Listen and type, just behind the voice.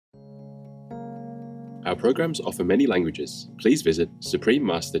Our programs offer many languages. Please visit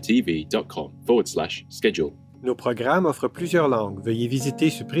suprememastertv.com/schedule. Nos programas offrent plusieurs langues. Veuillez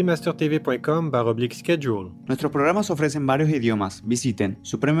visiter suprememastertv.com/schedule. Nuestros programas ofrecen varios idiomas. Visiten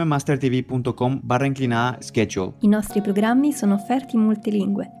suprememastertv.com/schedule. I nostri programmi sono offerti in molte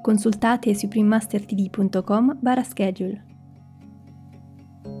lingue. Consultate suprememastertv.com/schedule.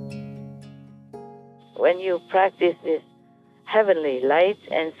 When you practice this heavenly light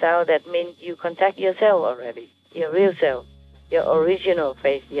and sound, that means you contact yourself already, your real self, your original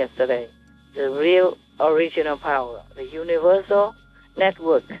face yesterday, the real original power, the universal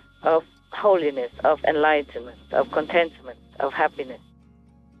network of holiness, of enlightenment, of contentment, of happiness.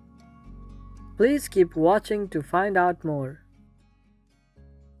 Please keep watching to find out more.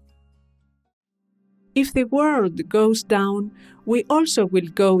 If the world goes down, we also will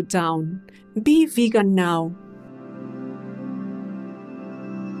go down. Be vegan now.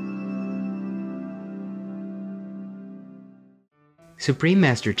 Supreme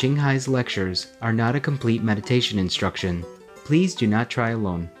Master Ching Hai's lectures are not a complete meditation instruction. Please do not try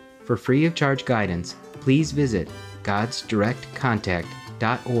alone. For free of charge guidance, please visit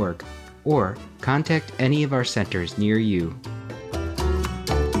godsdirectcontact.org or contact any of our centers near you.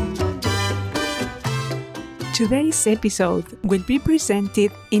 Today's episode will be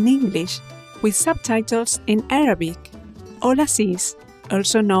presented in English with subtitles in Arabic, Aulacese,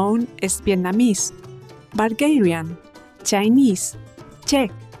 also known as Vietnamese, Bulgarian, Chinese,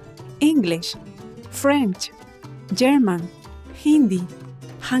 Czech, English, French, German, Hindi,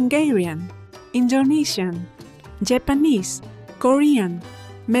 Hungarian, Indonesian, Japanese, Korean,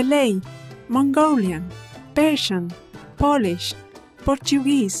 Malay, Mongolian, Persian, Polish,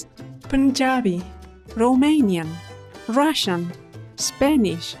 Portuguese, Punjabi, Romanian, Russian,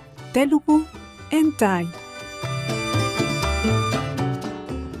 Spanish, Telugu, and Thai.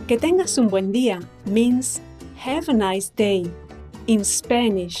 Que tengas un buen día means have a nice day in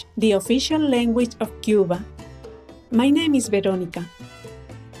Spanish, the official language of Cuba. My name is Veronica.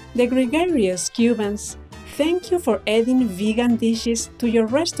 The gregarious Cubans thank you for adding vegan dishes to your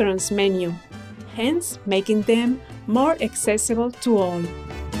restaurant's menu, hence making them more accessible to all.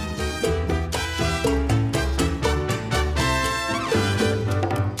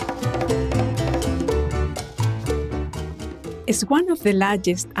 As one of the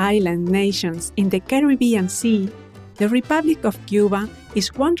largest island nations in the Caribbean Sea, the Republic of Cuba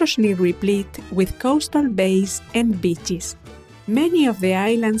is wondrously replete with coastal bays and beaches. Many of the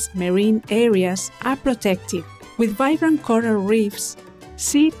island's marine areas are protected, with vibrant coral reefs,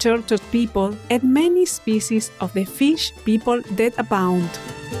 sea turtle people, and many species of the fish people that abound.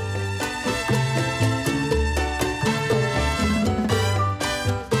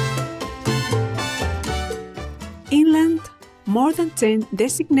 Inland, more than 10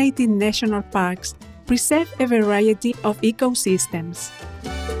 designated national parks preserve a variety of ecosystems.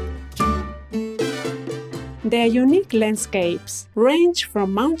 Their unique landscapes range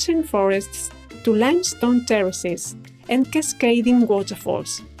from mountain forests to limestone terraces and cascading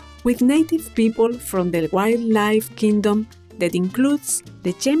waterfalls, with native people from the wildlife kingdom that includes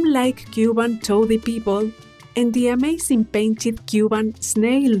the gem-like Cuban toady people and the amazing painted Cuban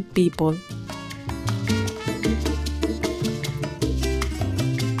snail people.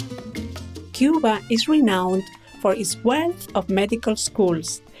 Cuba is renowned for its wealth of medical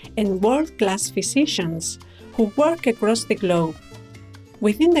schools and world-class physicians who work across the globe.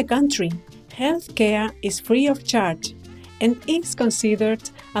 Within the country, health care is free of charge and is considered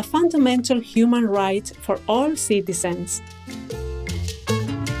a fundamental human right for all citizens.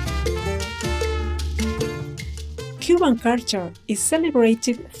 Cuban culture is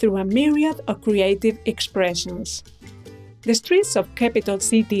celebrated through a myriad of creative expressions. The streets of capital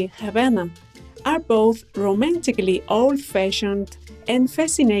city Havana are both romantically old-fashioned and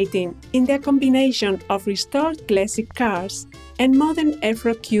fascinating in their combination of restored classic cars and modern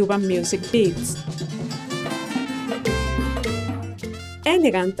Afro-Cuban music beats.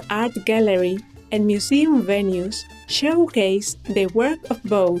 Elegant art gallery and museum venues showcase the work of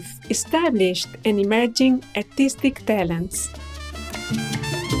both established and emerging artistic talents.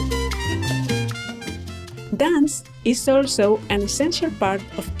 Dance is also an essential part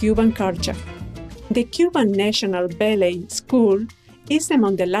of Cuban culture. The Cuban National Ballet School is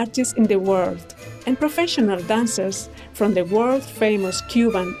among the largest in the world, and professional dancers from the world-famous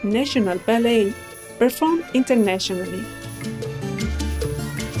Cuban National Ballet perform internationally.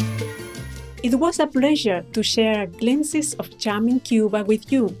 It was a pleasure to share glimpses of charming Cuba with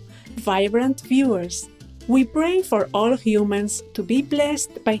you, vibrant viewers. We pray for all humans to be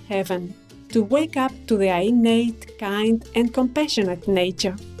blessed by heaven, to wake up to their innate, kind, and compassionate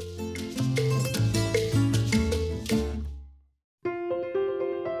nature.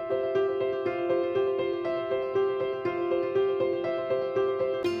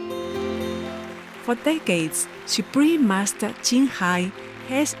 For decades, Supreme Master Ching Hai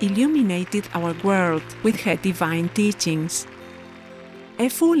has illuminated our world with her divine teachings. A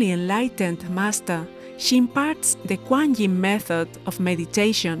fully enlightened master, she imparts the Kuan Yin method of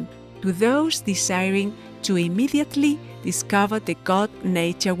meditation to those desiring to immediately discover the God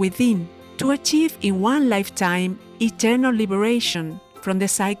nature within, to achieve in one lifetime eternal liberation from the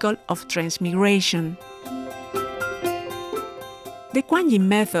cycle of transmigration. The Kuan Yin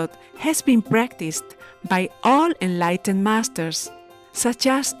method has been practiced by all enlightened masters, such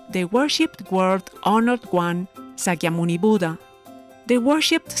as the worshipped world-honored one, Sakyamuni Buddha, the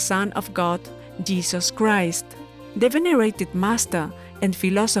worshipped Son of God, Jesus Christ, the venerated Master and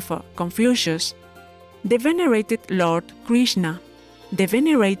philosopher Confucius, the venerated Lord Krishna, the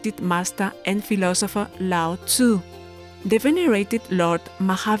venerated Master and philosopher Lao Tzu, the venerated Lord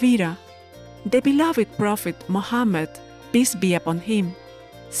Mahavira, the beloved Prophet Muhammad, peace be upon him,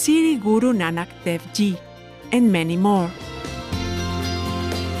 Sri Guru Nanak Dev Ji, and many more.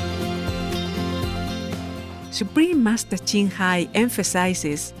 Supreme Master Ching Hai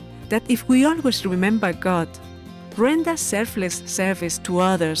emphasizes that if we always remember God, render selfless service to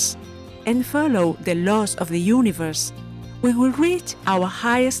others, and follow the laws of the universe, we will reach our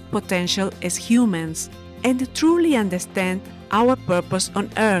highest potential as humans and truly understand our purpose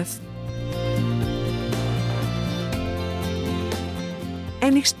on earth.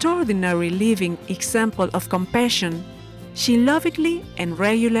 An extraordinary living example of compassion, she lovingly and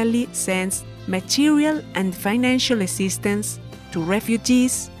regularly sends material and financial assistance to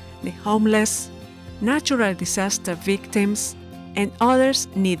refugees, the homeless, natural disaster victims, and others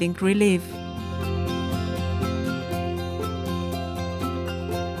needing relief.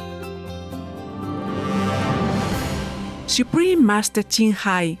 Supreme Master Ching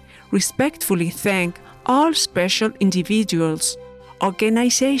Hai respectfully thanks all special individuals,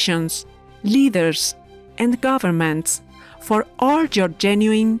 organizations, leaders, and governments for all your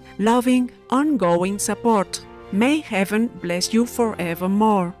genuine, loving, ongoing support. May heaven bless you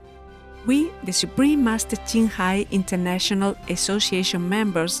forevermore. We, the Supreme Master Ching Hai International Association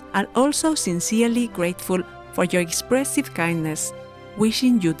members, are also sincerely grateful for your expressive kindness,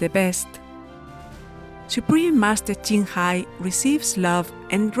 wishing you the best. Supreme Master Ching Hai receives love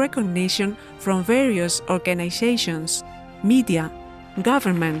and recognition from various organizations, media,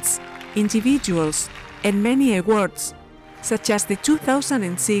 governments, individuals, and many awards, such as the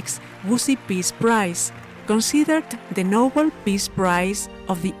 2006 Wuxi Peace Prize, considered the Nobel Peace Prize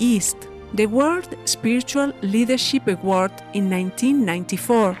of the East, the World Spiritual Leadership Award in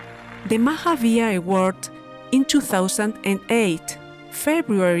 1994, the Mahavira Award in 2008,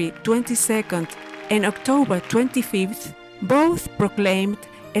 February 22nd and October 25th, both proclaimed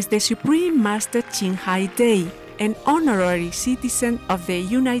as the Supreme Master Ching Hai Day, an honorary citizen of the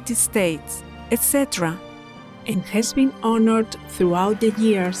United States, etc., and has been honored throughout the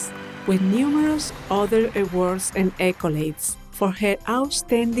years with numerous other awards and accolades for her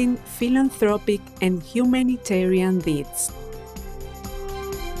outstanding philanthropic and humanitarian deeds.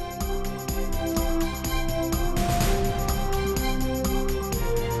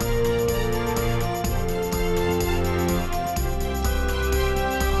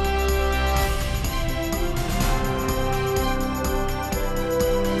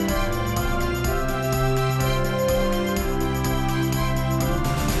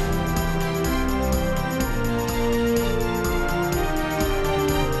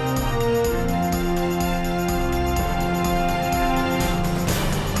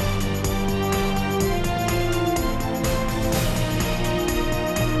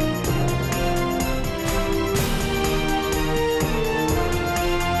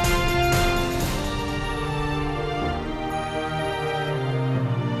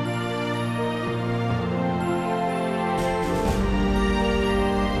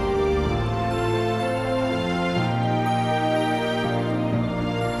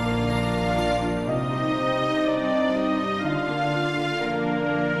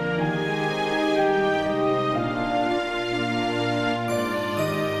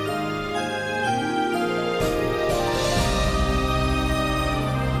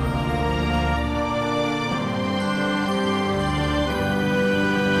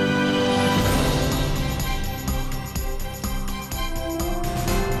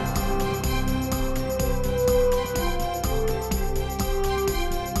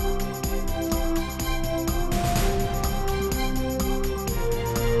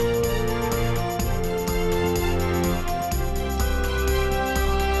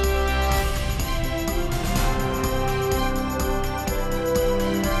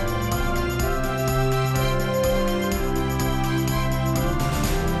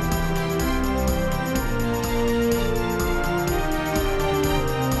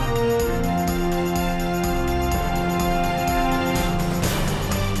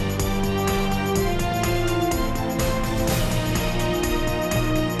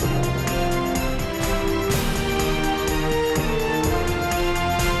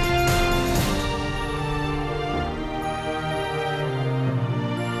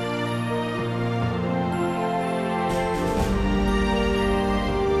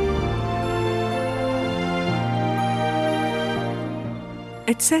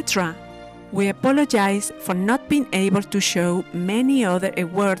 etc. We apologize for not being able to show many other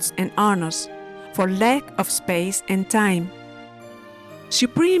awards and honors for lack of space and time.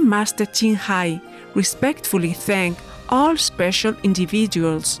 Supreme Master Ching Hai respectfully thank all special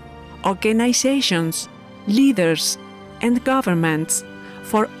individuals, organizations, leaders, and governments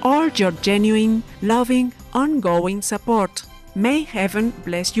for all your genuine, loving, ongoing support. May heaven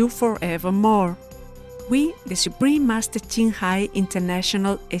bless you forevermore. We, the Supreme Master Ching Hai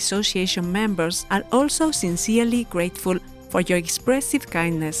International Association members, are also sincerely grateful for your expressive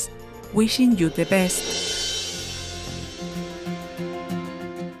kindness, wishing you the best.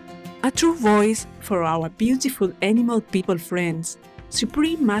 A true voice for our beautiful animal people friends,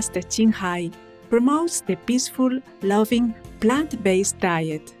 Supreme Master Ching Hai promotes the peaceful, loving, plant-based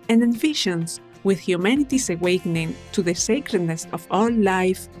diet and envisions, with humanity's awakening to the sacredness of all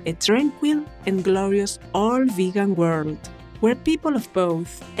life, a tranquil and glorious all-vegan world, where people of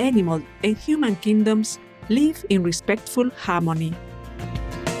both animal and human kingdoms live in respectful harmony.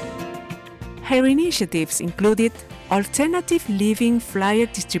 Her initiatives included alternative living flyer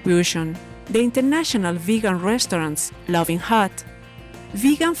distribution, the international vegan restaurants Loving Hut,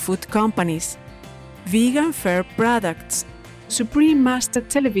 vegan food companies, vegan fair products, Supreme Master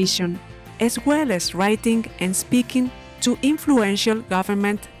Television, as well as writing and speaking to influential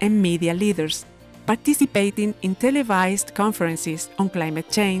government and media leaders, participating in televised conferences on climate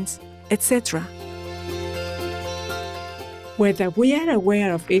change, etc. Whether we are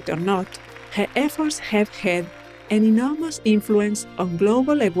aware of it or not, her efforts have had an enormous influence on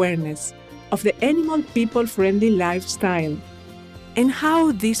global awareness of the animal people-friendly lifestyle and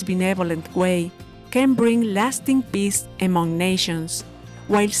how this benevolent way can bring lasting peace among nations,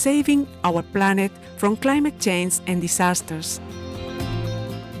 while saving our planet from climate change and disasters.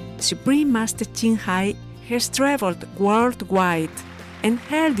 Supreme Master Ching Hai has traveled worldwide and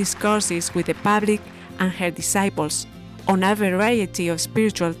held discourses with the public and her disciples on a variety of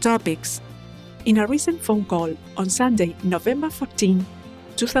spiritual topics. In a recent phone call on Sunday, November 14,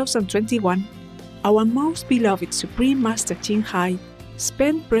 2021, our most beloved Supreme Master Ching Hai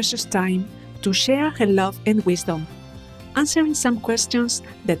spent precious time to share her love and wisdom, answering some questions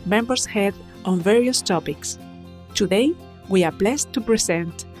that members had on various topics. Today, we are blessed to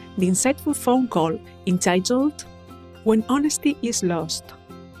present the insightful phone call entitled When Honesty is Lost,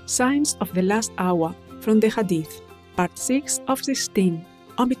 Signs of the Last Hour from the Hadith, Part 6 of 16,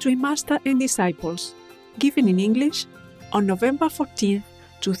 on Between Master and Disciples, given in English on November 14,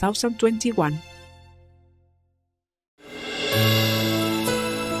 2021.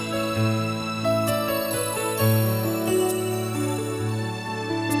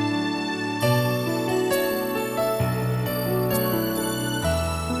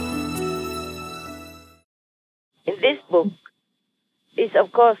 In this book is,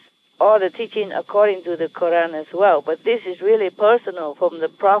 of course, all the teaching according to the Quran as well, but this is really personal from the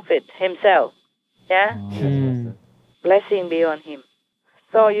Prophet himself. Yeah? Blessing be on him.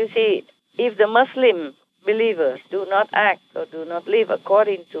 So you see, if the Muslim believers do not act or do not live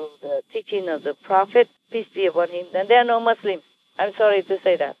according to the teaching of the Prophet, peace be upon him, then they are no Muslims. I'm sorry to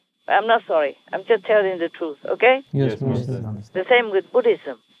say that. I'm not sorry. I'm just telling the truth, okay? Yes, Master. The same with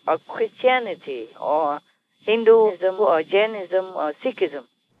Buddhism or Christianity or Hinduism or Jainism or Sikhism.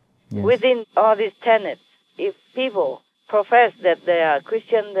 Yes. Within all these tenets, if people profess that they are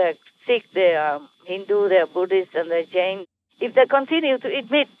Christian, they are Sikh, they are Hindu, they are Buddhist, and they are Jain, if they continue to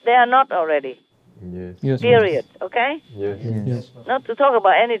admit they are not already, Yes, period, okay? Yes. Not to talk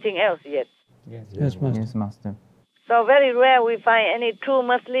about anything else yet. Yes, Master. So very rare we find any true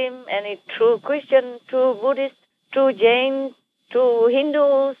Muslim, any true Christian, true Buddhist, true Jain, true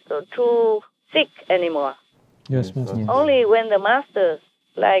Hindus, or true Sikh anymore. Yes, Master. Only when the masters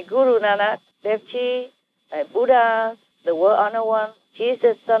like Guru Nanak Dev Ji, like Buddha, the World Honored One,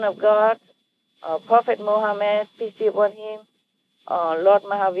 Jesus, Son of God, or Prophet Muhammad, peace be upon him, or Lord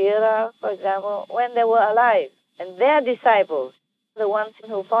Mahavira, for example, when they were alive, and their disciples, the ones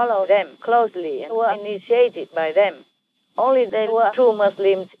who followed them closely and were initiated by them, only they were true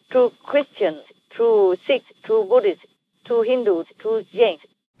Muslims, true Christians, true Sikhs, true Buddhists, true Hindus, true Jains.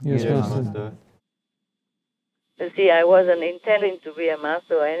 Yes, Master. You see, I wasn't intending to be a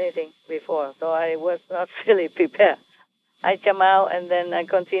master or anything before, so I was not really prepared. I come out and then I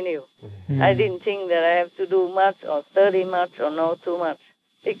continue. I didn't think that I have to do much or study much or know too much.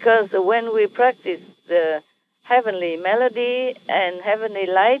 Because when we practice the heavenly melody and heavenly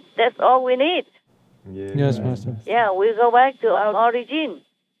light, that's all we need. Yes, Master. Yeah, we go back to our origin.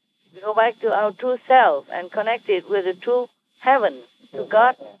 We go back to our true self and connect it with the true heaven, to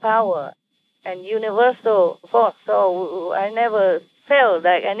God's power and universal force. So I never felt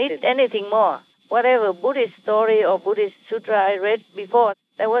like I needed anything more. Whatever Buddhist story or Buddhist sutra I read before,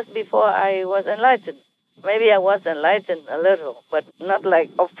 that was before I was enlightened. Maybe I was enlightened a little, but not like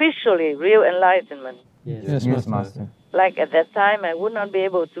officially real enlightenment. Yes, Master. Like at that time, I would not be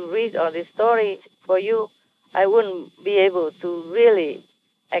able to read all these stories for you. I wouldn't be able to really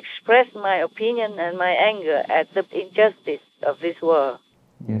express my opinion and my anger at the injustice of this world.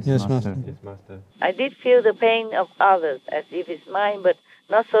 Yes, Master. I did feel the pain of others as if it's mine, but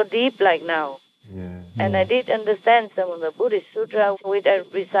not so deep like now. And I did understand some of the Buddhist sutra which I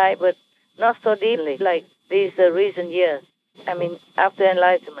recite, but not so deeply like these recent years. I mean, after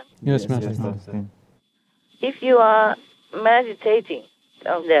enlightenment. Yes, Master. If you are meditating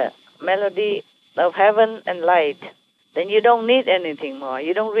on the melody of heaven and light, then you don't need anything more.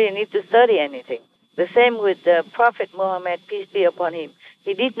 You don't really need to study anything. The same with the Prophet Muhammad, peace be upon him.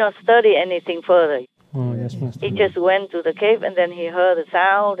 He did not study anything further. Oh, yes, Master. He just went to the cave and then he heard the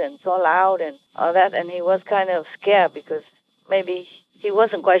sound and saw loud and all that, and he was kind of scared because maybe he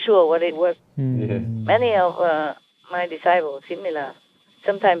wasn't quite sure what it was. Many of my disciples, similar,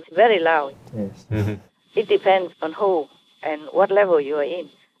 sometimes very loud. Yes. It depends on who and what level you are in.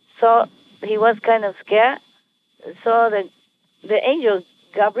 So he was kind of scared. So the angel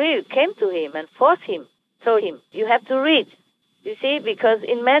Gabriel came to him and forced him, told him, you have to read. You see, because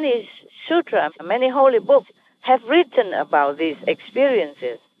in many sutras, many holy books have written about these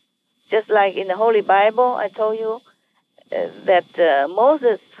experiences. Just like in the Holy Bible, I told you that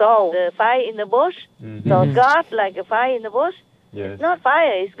Moses saw the fire in the bush, saw God like a fire in the bush. It's not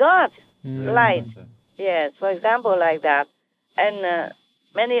fire, it's God, light. Yes, for example, like that. And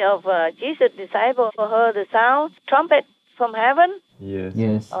many of Jesus' disciples heard the sound, trumpet from heaven,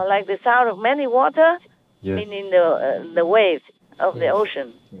 Yes. or like the sound of many water, meaning the waves of the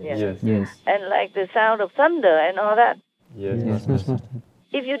ocean. Yes. And like the sound of thunder and all that. Yes, Master.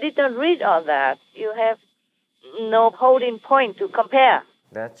 If you did not read all that, you have no holding point to compare.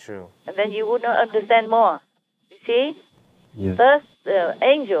 That's true. And then you would not understand more. You see? First, the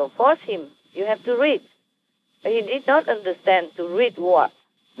angel forced him, you have to read. He did not understand to read what,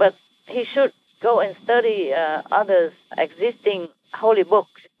 but he should go and study others' existing holy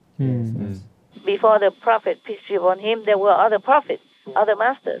books. Before the prophet, peace be upon him, there were other prophets, other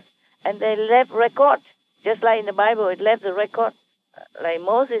masters, and they left records. Just like in the Bible, it left the record. Like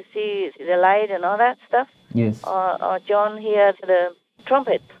Moses sees the light and all that stuff. Yes. Or John hears the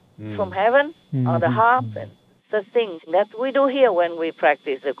trumpet from heaven, or the harp, and such things that we do hear when we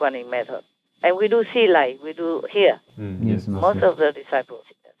practice the Kuan Yin method. And we do see light, we do hear. Yes, Most of the disciples.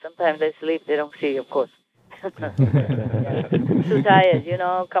 Sometimes they sleep, they don't see, of course. Too tired,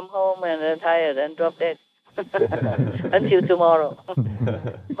 come home and they're tired and drop dead until tomorrow.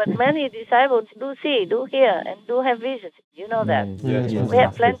 But many disciples do see, do hear, and do have visions. You know that. We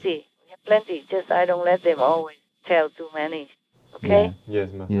have plenty. Just I don't let them always tell too many. Okay? Yes,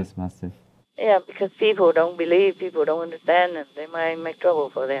 Master. Yeah, because people don't believe, people don't understand, and they might make trouble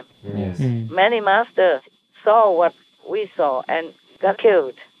for them. Yes. Many masters saw what we saw and got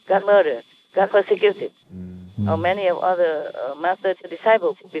killed, got murdered, got persecuted. Or many of other master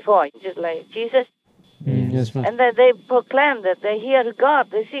disciples before, just like Jesus. Yes, Master. And that they proclaim that they hear God,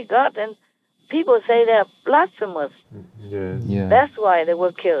 they see God, and people say they are blasphemous. That's why they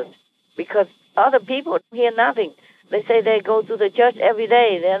were killed. Because other people hear nothing. They say they go to the church every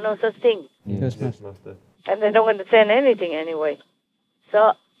day. There are no such thing. Yes, Master. And they don't understand anything anyway.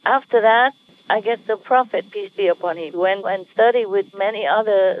 So after that, I guess the Prophet, peace be upon him, went and studied with many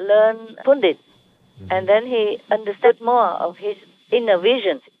other learned pundits. And then he understood more of his inner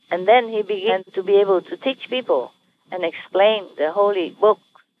visions. And then he began to be able to teach people and explain the holy book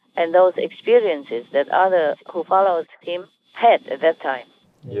and those experiences that others who followed him had at that time.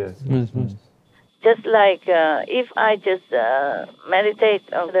 Yes, Master. Just like if I just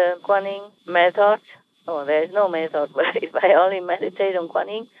meditate on the Kuan Yin method, there is no method, but if I only meditate on Kuan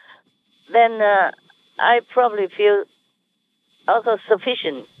Yin, then I probably feel also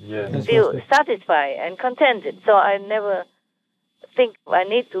sufficient, feel satisfied and contented. So I never think I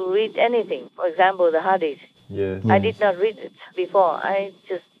need to read anything. For example, the Hadith. I did not read it before. I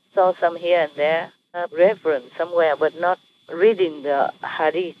just saw some here and there, a reference somewhere, but not reading the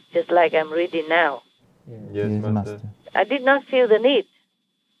Hadith, just like I'm reading now. Yes, Master. I did not feel the need.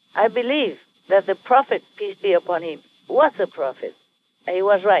 I believe that the Prophet, peace be upon him, was a prophet. And he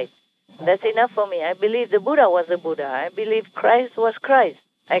was right. That's enough for me. I believe the Buddha was the Buddha. I believe Christ was Christ,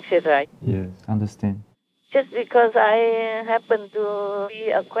 etc. Yes, understand. Just because I happen to be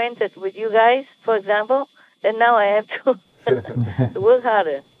acquainted with you guys, for example, then now I have to work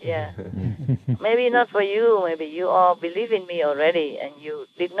harder. Yeah. Maybe not for you. Maybe you all believe in me already, and you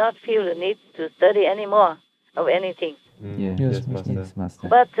did not feel the need to study anymore of anything. Yes, Master. Yes, Master.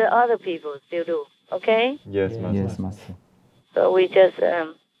 But other people still do. Okay? Yes, Master. Yes, Master. So we just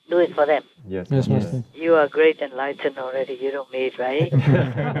do it for them. Yes, Master. You are great enlightened already. You don't need, right?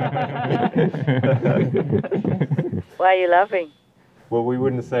 Why are you laughing? Well, we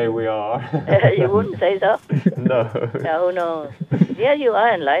wouldn't say we are. You wouldn't say so? No. No. Yeah, you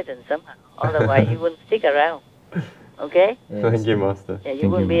are enlightened somehow. Otherwise, you wouldn't stick around. Okay? Yes. Thank you, Master. Yeah, you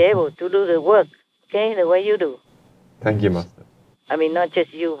wouldn't be able to do the work, okay, the way you do. Thank you, Master. I mean, not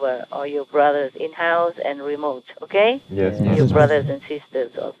just you, but all your brothers in-house and remote, okay? Yes, Your Master. brothers and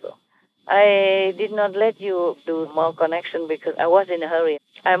sisters also. I did not let you do more connection because I was in a hurry.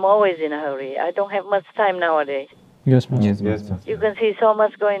 I'm always in a hurry. I don't have much time nowadays. Yes, Master. Yes, Master. You can see so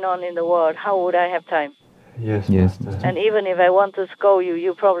much going on in the world. How would I have time? Yes, Master. And even if I want to scold you,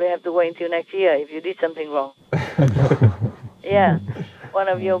 you probably have to wait until next year if you did something wrong. Yeah. One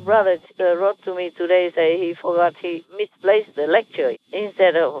of your brothers wrote to me today, say he forgot he misplaced the lecture.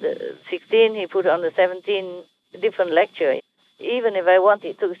 Instead of the 16, he put on the 17 different lecture. Even if I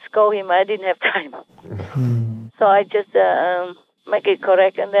wanted to scold him, I didn't have time. So I just make it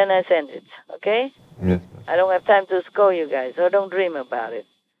correct and then I send it, okay? Yes. I don't have time to scold you guys, so don't dream about it.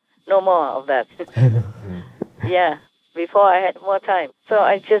 No more of that. Yeah, before I had more time. So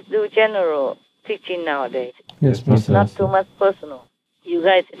I just do general teaching nowadays. Yes, Master. Not too much personal. You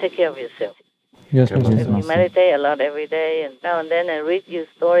guys take care of yourself. Yes, If Master. you meditate a lot every day and now and then and read your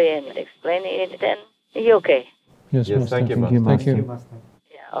story and explain it, then you're okay. Yes, thank you, Master. Thank you.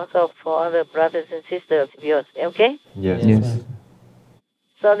 Yeah, also for other brothers and sisters of yours, okay? Yes. Yes.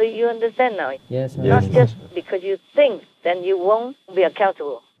 So do you understand now? Yes, Not just because you think, then you won't be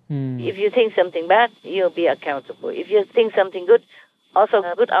accountable. If you think something bad, you'll be accountable. If you think something good, also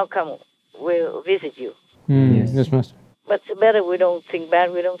a good outcome will visit you. Yes, Master. But it's better we don't think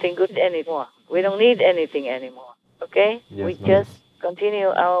bad, we don't think good anymore. We don't need anything anymore, okay? Yes, We Master. just continue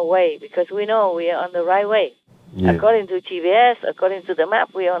our way because we know we are on the right way. Yes. According to GPS, according to the map,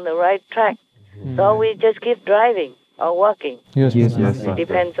 we are on the right track. So we just keep driving or walking. Yes, It Master.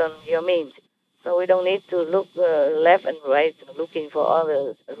 depends on your means. So we don't need to look left and right looking for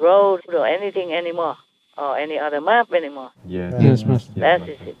other roads or anything anymore or any other map anymore. Yes. Yes, Master. That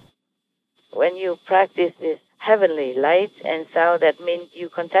is it. When you practice this heavenly light and sound, that means you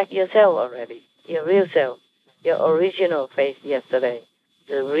contact yourself already, your real self, your original face yesterday,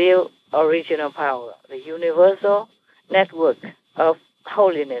 the real original power, the universal network of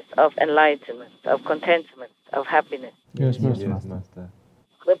holiness, of enlightenment, of contentment, of happiness. Yes, Master. Yes, Master.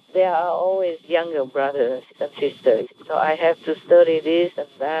 But there are always younger brothers and sisters, so I have to study this and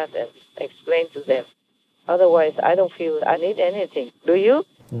that and explain to them. Otherwise, I don't feel I need anything. Do you?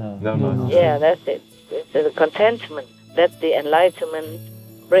 No. No, Master. Yeah, that's it. It's the contentment that the enlightenment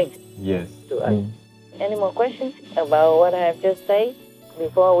brings Yes. to us. Any more questions about what I have just said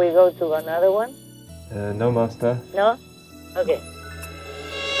before we go to another one? No, Master. No? Okay.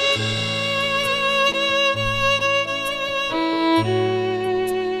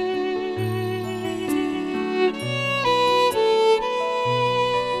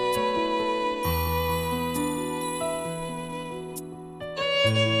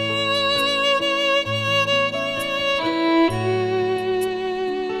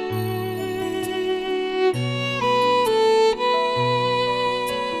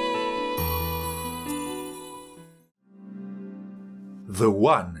 The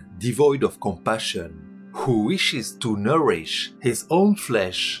one devoid of compassion, who wishes to nourish his own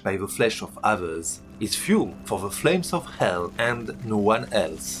flesh by the flesh of others, is fuel for the flames of hell and no one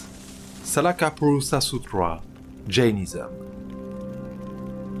else. Salakapurusa Sutra, Jainism.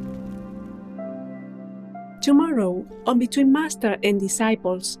 Tomorrow, on Between Master and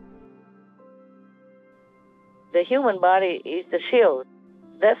Disciples. The human body is the shield.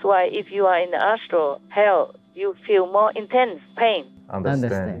 That's why if you are in the astral hell, you feel more intense pain.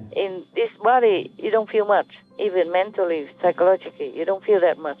 Understand. In this body, you don't feel much. Even mentally, psychologically, you don't feel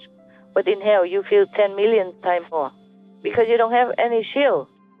that much. But in hell, you feel 10 million times more. Because you don't have any shield.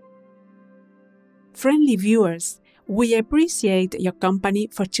 Friendly viewers, we appreciate your company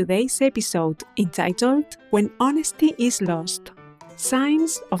for today's episode entitled When Honesty is Lost.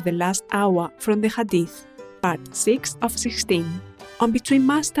 Signs of the Last Hour from the Hadith, Part 6 of 16, on Between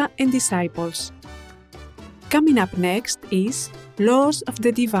Master and Disciples. Coming up next is Laws of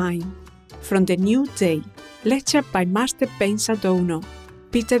the Divine, from the New Day, lecture by Master Pensa Dono,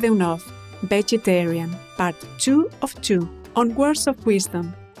 Peter Deunov, Vegetarian, Part 2 of 2, on Words of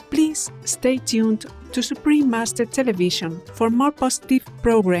Wisdom. Please stay tuned to Supreme Master Television for more positive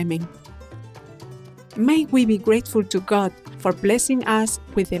programming. May we be grateful to God for blessing us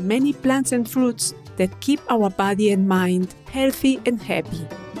with the many plants and fruits that keep our body and mind healthy and happy.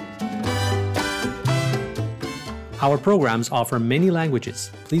 Our programs offer many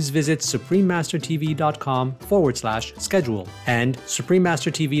languages. Please visit suprememastertv.com/schedule and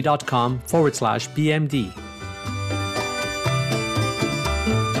suprememastertv.com/BMD.